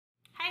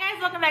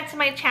welcome back to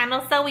my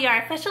channel. So we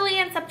are officially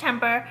in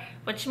September,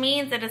 which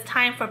means it is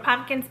time for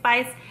pumpkin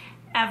spice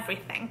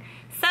everything.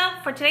 So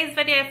for today's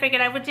video, I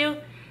figured I would do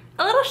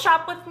a little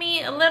shop with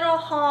me, a little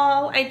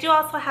haul. I do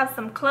also have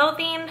some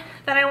clothing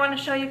that I want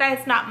to show you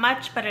guys. Not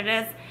much, but it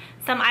is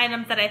some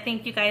items that I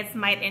think you guys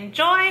might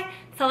enjoy.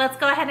 So let's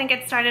go ahead and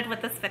get started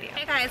with this video.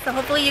 Hey guys, so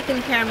hopefully you can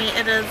hear me.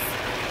 It is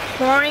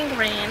pouring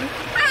rain.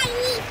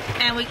 Hi.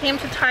 And we came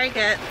to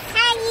Target.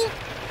 Hi.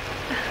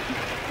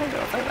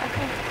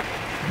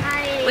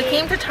 Hi. We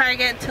came to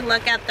Target to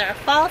look at their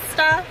fall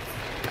stuff,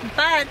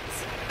 but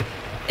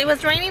it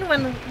was raining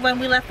when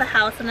we left the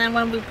house, and then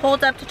when we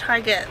pulled up to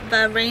Target,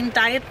 the rain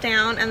died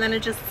down and then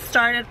it just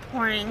started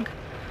pouring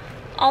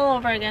all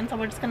over again. So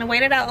we're just gonna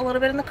wait it out a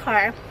little bit in the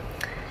car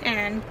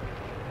and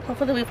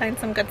hopefully we find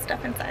some good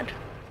stuff inside.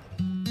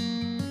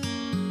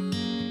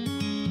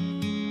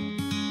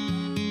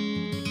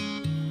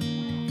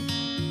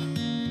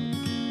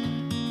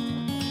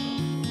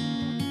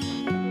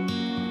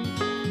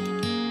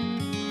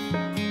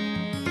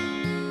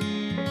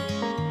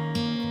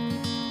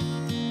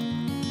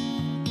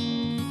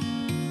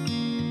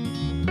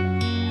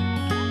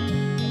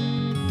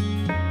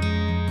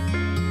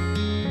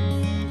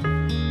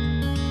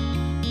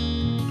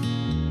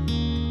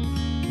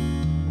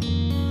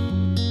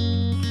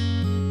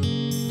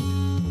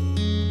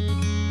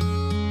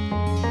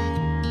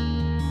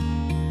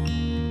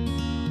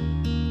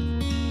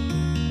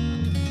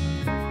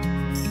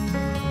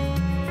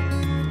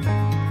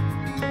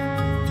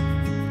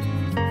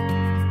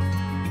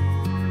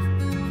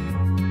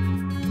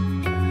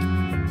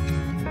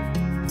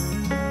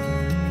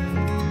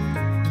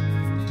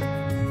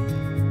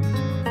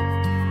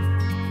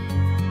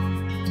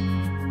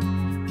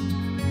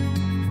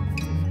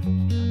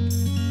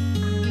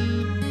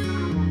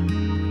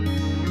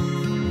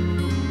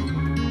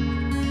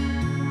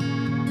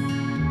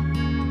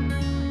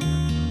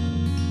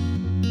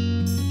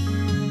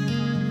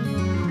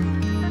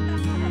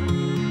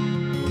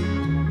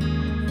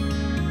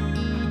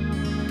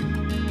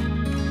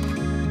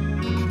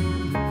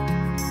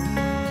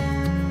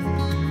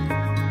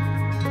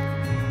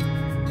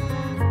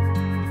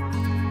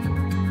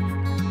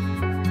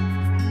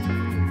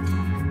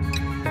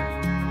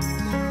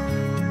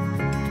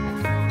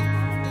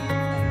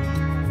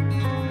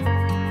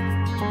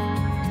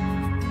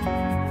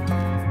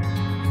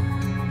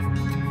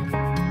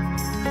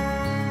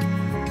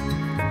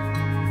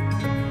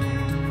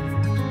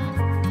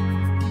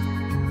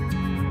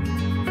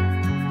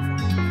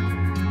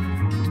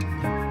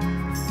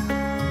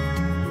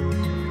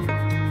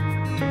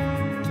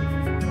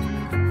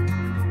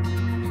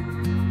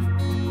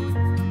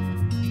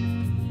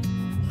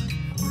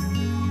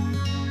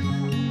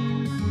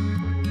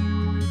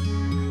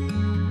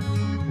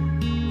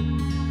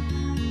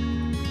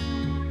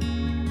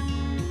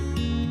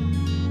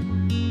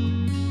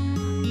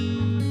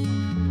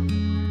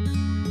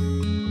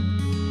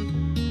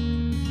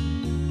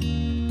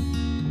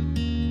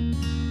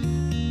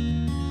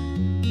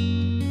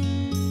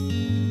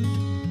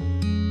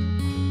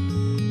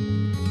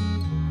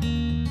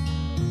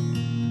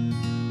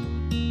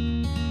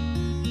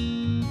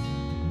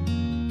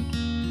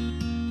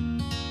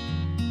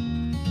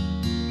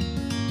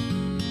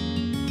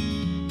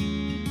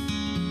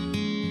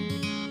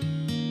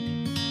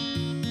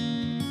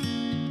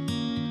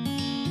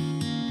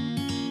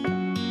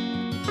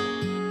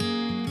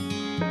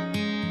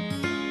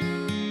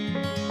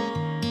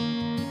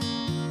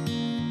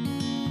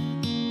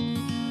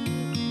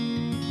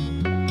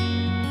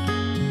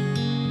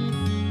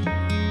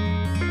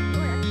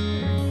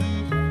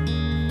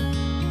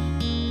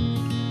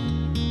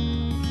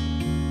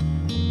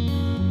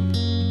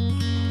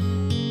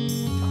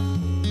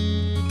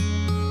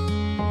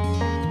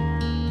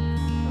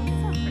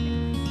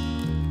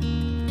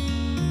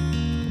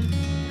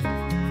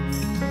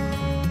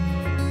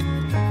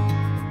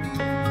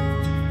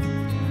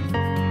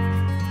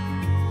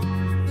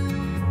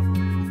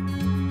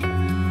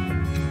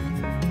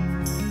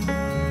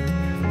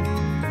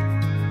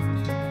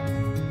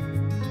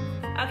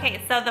 Okay,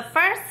 so the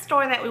first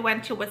store that we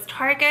went to was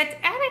Target, and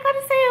I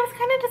gotta say I was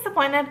kind of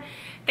disappointed.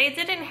 They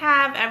didn't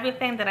have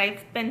everything that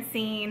I've been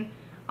seeing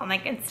on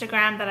like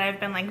Instagram that I've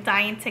been like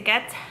dying to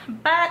get,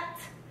 but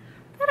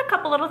they had a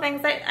couple little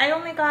things. I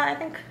only got, I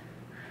think,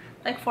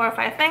 like 4 or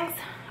 5 things,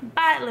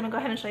 but let me go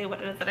ahead and show you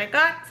what it is that I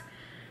got.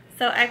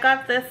 So I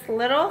got this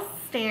little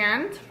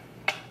stand,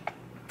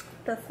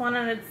 this one,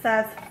 and it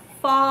says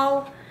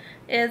fall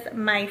is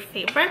my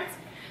favorite.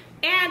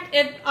 And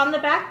it on the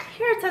back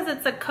here it says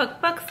it's a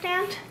cookbook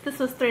stand. This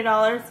was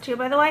 $3 too,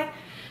 by the way.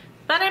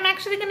 But I'm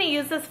actually going to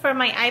use this for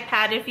my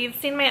iPad. If you've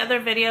seen my other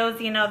videos,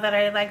 you know that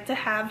I like to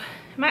have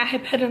my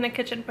iPad in the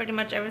kitchen pretty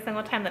much every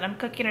single time that I'm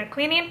cooking or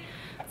cleaning.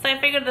 So I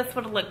figured this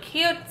would look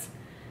cute.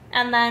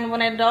 And then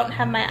when I don't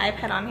have my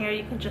iPad on here,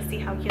 you can just see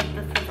how cute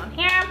this is on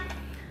here.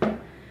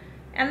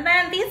 And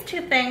then these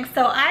two things.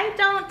 So I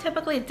don't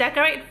typically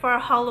decorate for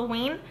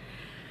Halloween,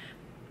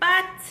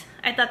 but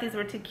I thought these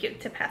were too cute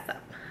to pass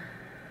up.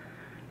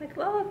 Like,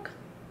 look,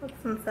 this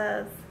one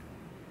says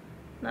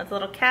That's a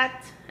little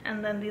cat,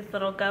 and then these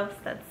little ghosts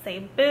that say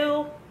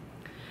boo.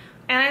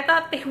 And I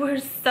thought they were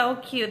so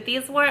cute.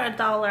 These were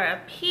 $1 a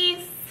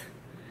piece,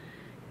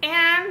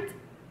 and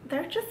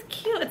they're just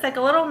cute. It's like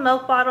a little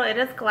milk bottle. It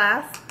is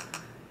glass.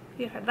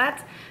 You heard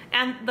that?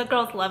 And the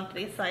girls loved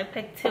these, so I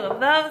picked 2 of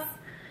those.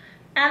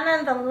 And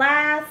then the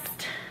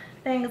last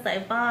things I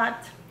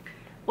bought,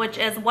 which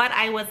is what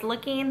I was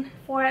looking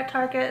for at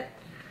Target.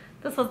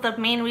 This was the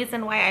main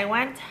reason why I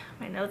went.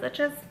 My nose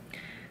itches.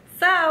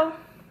 So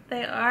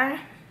they are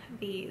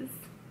these.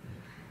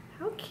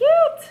 How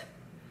cute!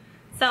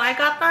 So I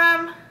got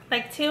them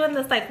like 2 in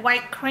this like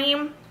white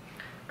cream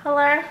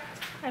color.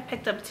 I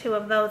picked up 2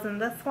 of those in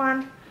this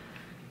one.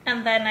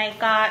 And then I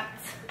got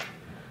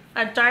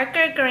a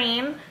darker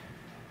green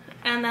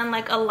and then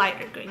like a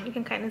lighter green. You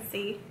can kind of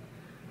see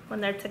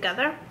when they're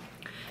together.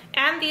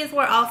 And these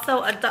were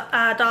also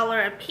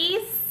 $1 a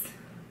piece.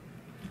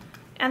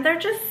 And they're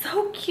just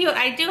so cute.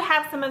 I do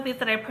have some of these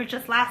that I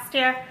purchased last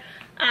year.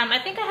 I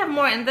think I have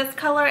more in this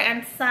color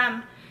and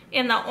some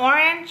in the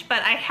orange,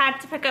 but I had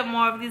to pick up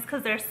more of these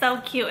because they're so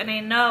cute and I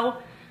know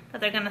that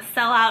they're gonna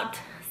sell out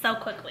so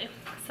quickly.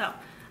 So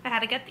I had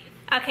to get these.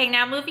 Okay,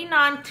 now moving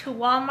on to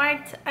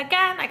Walmart.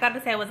 Again, I gotta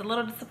say I was a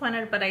little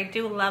disappointed, but I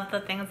do love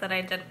the things that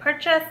I did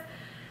purchase.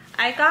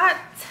 I got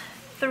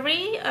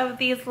 3 of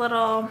these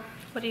little,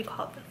 what do you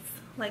call this?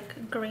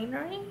 Like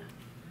greenery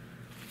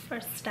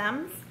or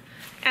stems.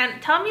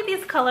 And tell me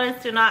these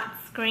colors do not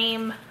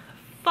scream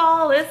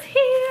fall is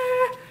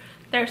here.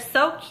 They're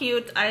so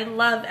cute. I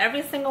love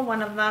every single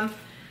one of them.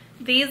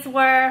 These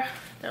were,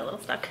 they're a little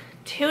stuck,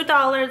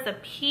 $2 a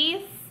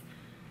piece.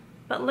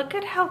 But look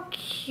at how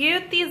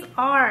cute these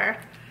are.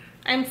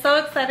 I'm so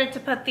excited to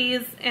put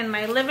these in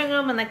my living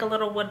room in like a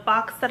little wood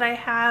box that I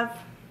have.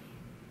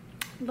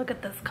 Look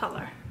at this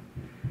color.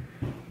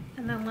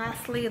 And then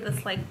lastly,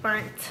 this like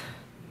burnt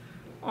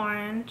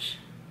orange.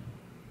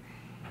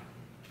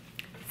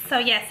 So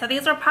yeah, so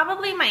these are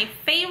probably my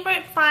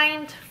favorite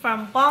find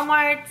from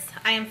Walmart.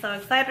 I am so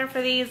excited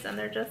for these, and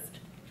they're just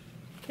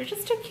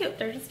too cute.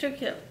 They're just too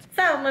cute.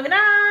 So moving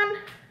on,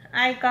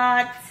 I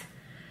got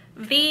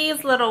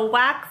these little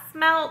wax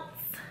melts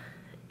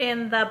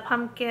in the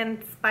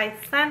pumpkin spice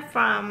scent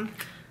from,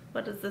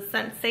 what is this,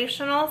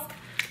 Sensationals.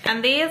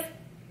 And these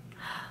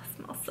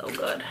smell so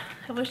good.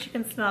 I wish you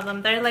can smell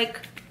them. They're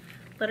like,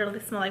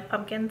 literally smell like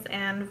pumpkins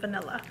and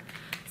vanilla.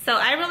 So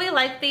I really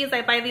like these.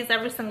 I buy these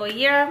every single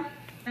year.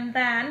 And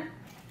then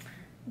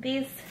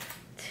these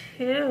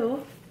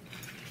 2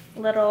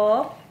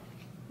 little,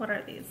 what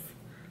are these?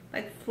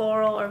 Like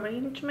floral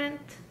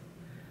arrangement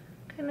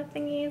kind of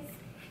thingies.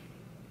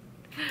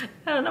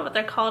 I don't know what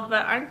they're called,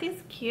 but aren't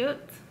these cute?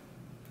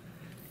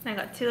 And I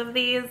got 2 of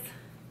these.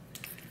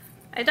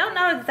 I don't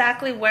know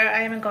exactly where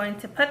I am going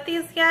to put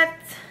these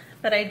yet,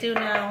 but I do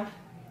know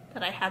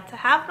that I had to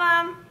have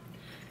them.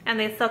 And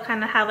they still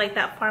kind of have like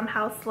that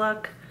farmhouse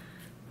look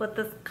with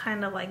this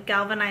kind of like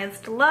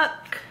galvanized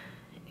look.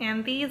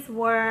 And these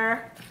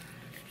were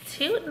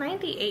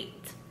 $2.98.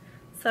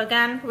 So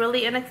again,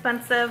 really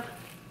inexpensive,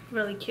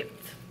 really cute.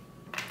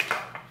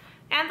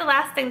 And the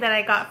last thing that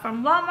I got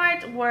from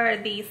Walmart were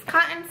these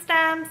cotton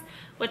stems,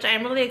 which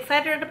I'm really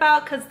excited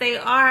about because they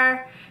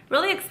are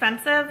really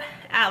expensive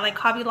at like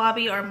Hobby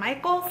Lobby or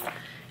Michael's.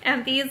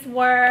 And these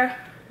were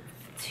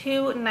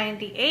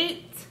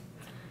 $2.98.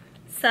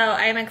 So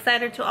I'm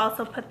excited to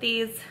also put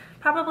these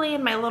probably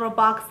in my little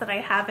box that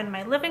I have in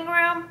my living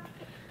room.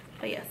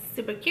 But yes,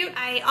 super cute.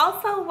 I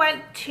also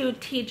went to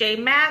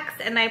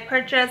TJMaxx and I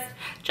purchased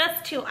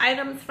just 2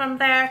 items from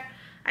there.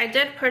 I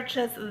did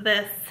purchase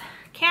this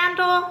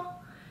candle.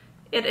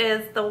 It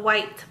is the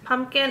white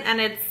pumpkin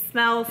and it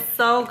smells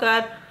so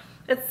good.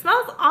 It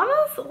smells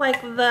almost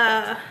like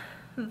the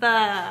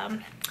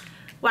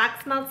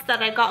wax melts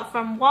that I got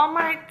from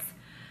Walmart.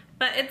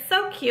 But it's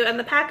so cute and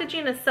the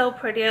packaging is so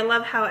pretty. I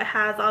love how it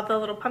has all the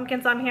little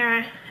pumpkins on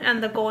here,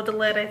 and the gold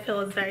lid I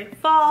feel is very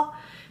fall.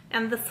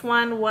 And this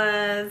one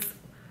was,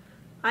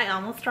 I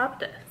almost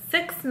dropped it,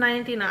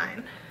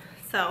 $6.99.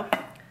 So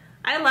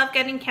I love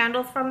getting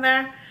candles from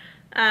there.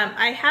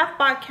 I have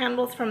bought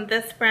candles from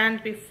this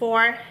brand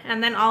before,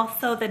 and then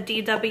also the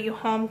DW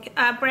Home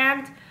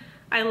brand.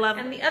 I love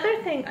it. And the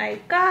other thing I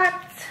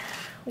got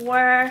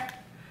were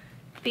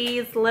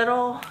these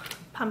little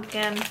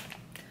pumpkin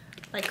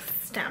like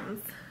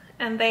stems,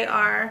 and they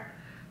kind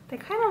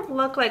of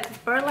look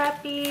like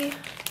burlap-y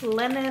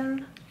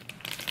linen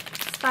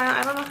style.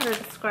 I don't know how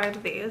to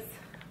describe these,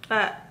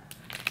 but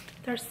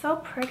they're so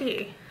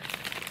pretty.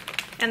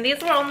 And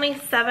these were only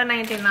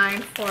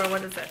 $7.99 for,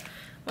 what is it,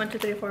 1 2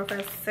 3 4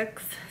 5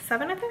 6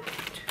 7, I think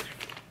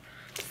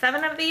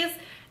 7 of these.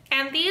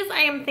 And these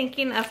I am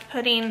thinking of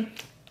putting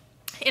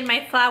in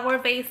my flower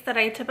vase that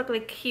I typically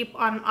keep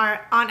on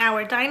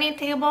our dining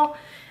table.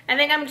 I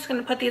think I'm just going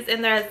to put these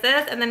in there as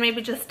this, and then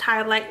maybe just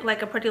tie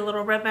like a pretty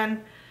little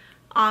ribbon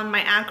on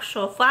my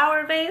actual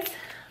flower vase.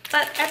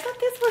 But I thought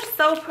these were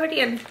so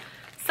pretty and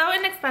so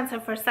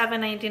inexpensive for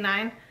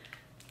 $7.99.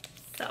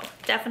 So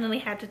definitely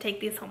had to take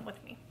these home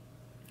with me.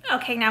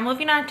 Okay, now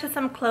moving on to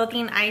some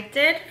clothing. I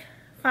did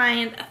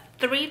find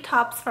 3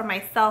 tops for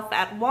myself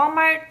at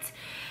Walmart,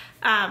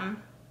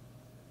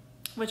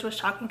 which was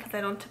shocking because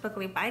I don't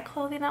typically buy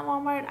clothing at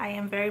Walmart. I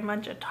am very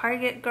much a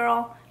Target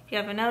girl, if you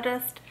haven't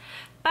noticed.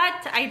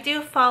 But I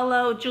do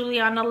follow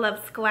Juliana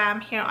Loves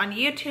Glam here on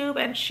YouTube,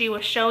 and she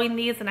was showing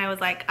these and I was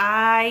like,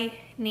 I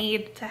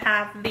need to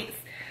have these.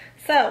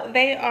 So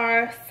they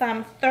are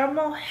some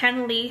thermal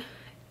Henley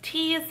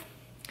tees.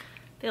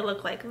 They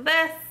look like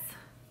this.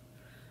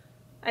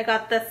 I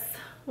got this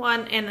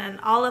one in an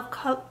olive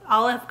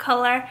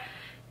color,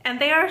 and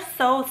they are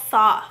so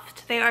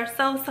soft. They are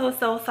so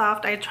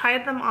soft. I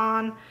tried them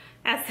on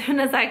as soon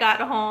as I got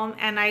home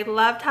and I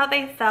loved how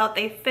they felt.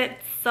 They fit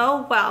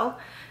so well,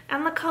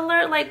 and the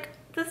color, like,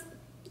 this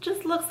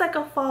just looks like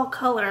a fall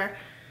color.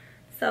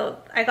 So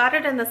I got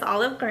it in this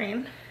olive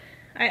green.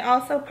 I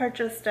also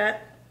purchased it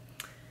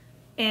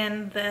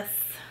in this,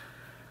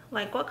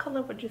 like, what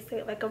color would you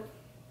say? Like a,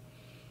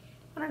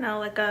 I don't know,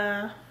 like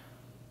a,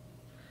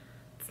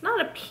 it's not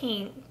a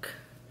pink.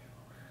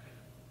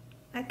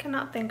 I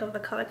cannot think of the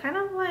color. Kind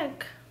of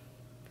like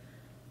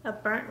a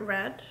burnt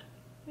red,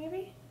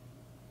 maybe?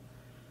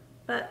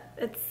 But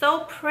it's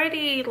so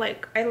pretty.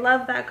 Like, I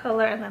love that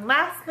color. And then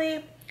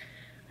lastly,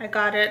 I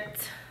got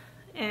it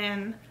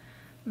in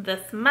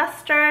this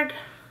mustard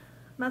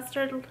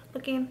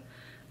looking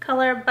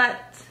color.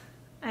 But,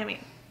 I mean,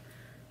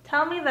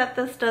 tell me that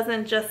this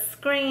doesn't just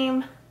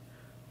scream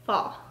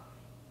fall.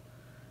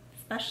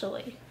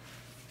 Especially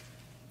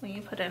when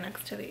you put it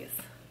next to these.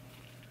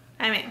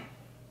 I mean,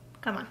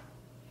 come on.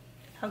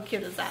 How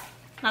cute is that?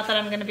 Not that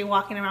I'm gonna be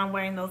walking around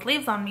wearing those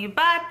leaves on me,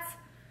 but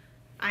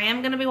I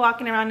am gonna be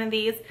walking around in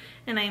these,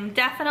 and I am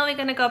definitely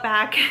gonna go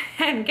back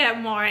and get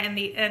more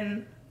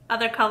in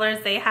other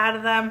colors. They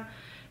had them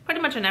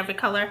pretty much in every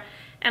color,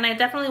 and I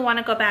definitely want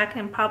to go back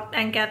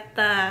and get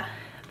the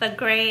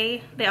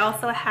gray. They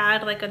also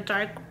had like a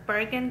dark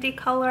burgundy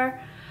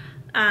color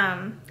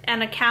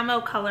and a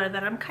camo color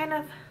that I'm kind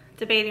of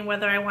debating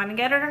whether I want to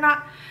get it or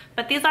not.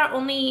 But these are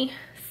only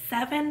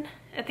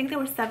I think they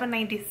were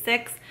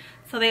 $7.96,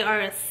 so they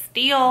are a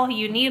steal.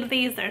 You need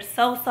these. They're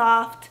so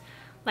soft.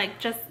 Like,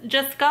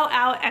 just go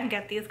out and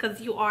get these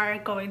because you are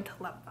going to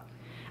love them.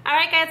 All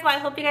right, guys, well, I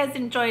hope you guys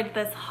enjoyed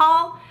this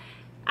haul.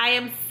 I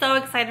am so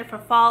excited for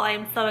fall. I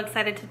am so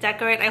excited to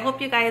decorate. I hope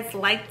you guys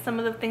liked some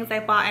of the things I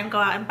bought and go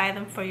out and buy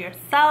them for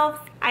yourselves.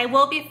 I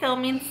will be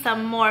filming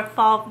some more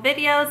fall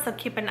videos, so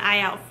keep an eye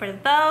out for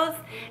those.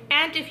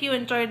 And if you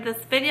enjoyed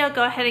this video,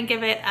 go ahead and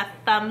give it a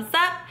thumbs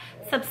up.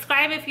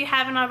 Subscribe if you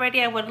haven't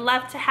already. I would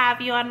love to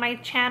have you on my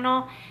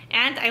channel,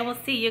 and I will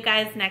see you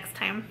guys next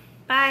time.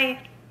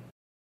 Bye.